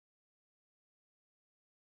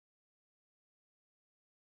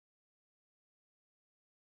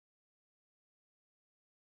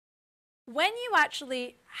when you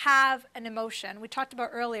actually have an emotion, we talked about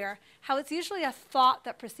earlier how it's usually a thought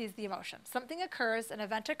that precedes the emotion. Something occurs, an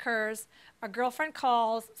event occurs, a girlfriend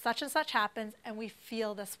calls, such and such happens, and we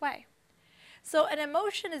feel this way. So an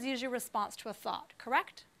emotion is usually a response to a thought,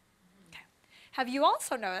 correct? Okay. Have you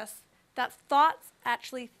also noticed that thoughts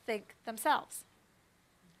actually think themselves?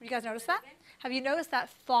 You guys notice that? Have you noticed that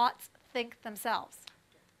thoughts think themselves?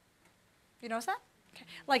 You notice that? Okay.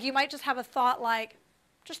 Like you might just have a thought like,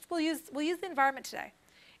 we'll use the environment today.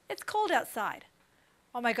 It's cold outside.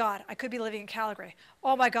 Oh my God, I could be living in Calgary.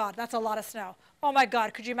 Oh my God, that's a lot of snow. Oh my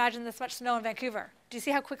God, could you imagine this much snow in Vancouver? Do you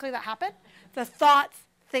see how quickly that happened? The thoughts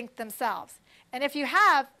think themselves. And if you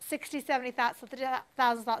have 60,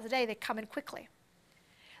 70,000 thoughts a day, they come in quickly.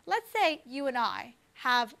 Let's say you and I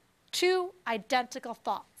have two identical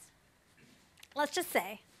thoughts. Let's just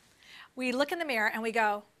say we look in the mirror and we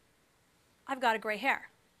go, I've got a gray hair.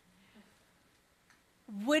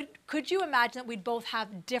 Could you imagine that we'd both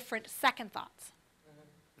have different second thoughts?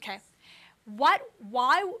 Okay. Why,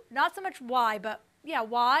 not so much why, but yeah,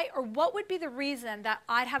 why, or what would be the reason that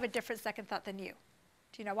I'd have a different second thought than you?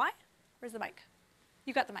 Do you know why? Where's the mic?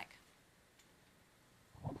 You got the mic.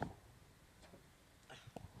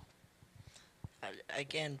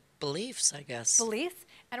 Again, beliefs, I guess. Beliefs,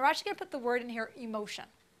 and we're actually going to put the word in here, emotion.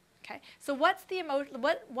 Okay, so what's the emotion?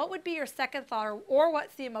 What would be your second thought, or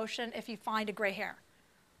what's the emotion if you find a gray hair?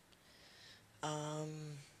 I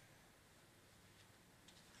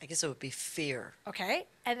guess it would be fear. Okay,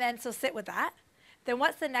 and then so sit with that. Then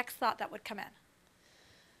what's the next thought that would come in?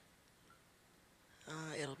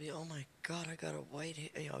 It'll be, oh my God, I got a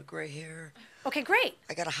gray hair. Okay, great.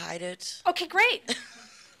 I gotta hide it. Okay, great.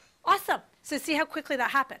 Awesome. So see how quickly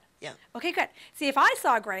that happened? Yeah. Okay, good. See, if I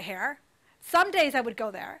saw gray hair, some days I would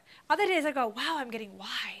go there. Other days I go, wow, I'm getting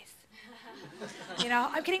wise. You know,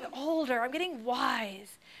 I'm getting older. I'm getting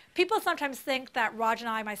wise. People sometimes think that Raj and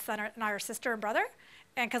I, my son and I are sister and brother,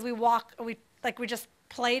 and because we just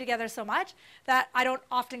play together so much that I don't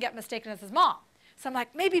often get mistaken as his mom. So I'm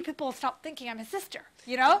like, maybe people will stop thinking I'm his sister,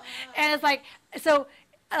 you know? And it's like, so,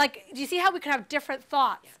 like, do you see how we can have different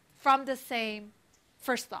thoughts from the same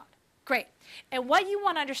first thought? Great. And what you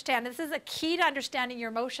want to understand, this is a key to understanding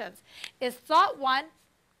your emotions, is thought 1,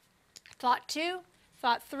 thought 2,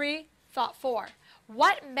 thought 3, thought 4.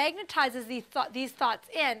 What magnetizes these thoughts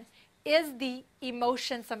in is the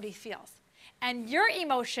emotion somebody feels. And your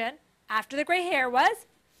emotion, after the gray hair, was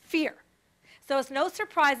fear. So it's no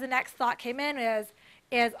surprise the next thought came in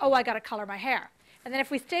is oh, I got to color my hair. And then if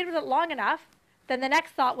we stayed with it long enough, then the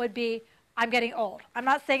next thought would be, I'm getting old. I'm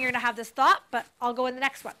not saying you're going to have this thought, but I'll go in the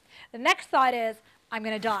next one. The next thought is, I'm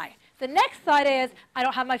going to die. The next thought is, I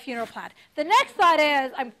don't have my funeral planned. The next thought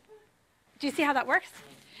is, do you see how that works?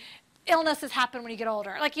 Illnesses happen when you get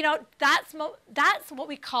older. Like, you know, that's what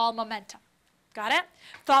we call momentum. Got it?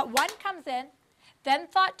 Thought 1 comes in, then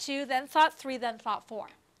thought 2, then thought 3, then thought 4.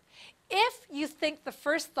 If you think the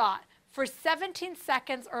first thought for 17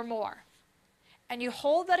 seconds or more, and you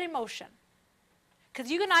hold that emotion,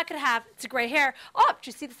 because you and I could have, it's a gray hair, oh, did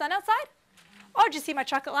you see the sun outside? Oh, did you see my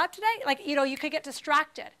chocolate lab today? Like, you know, you could get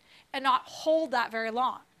distracted and not hold that very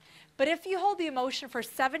long. But if you hold the emotion for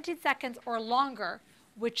 17 seconds or longer,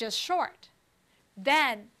 which is short,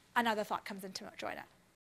 then another thought comes in to join it.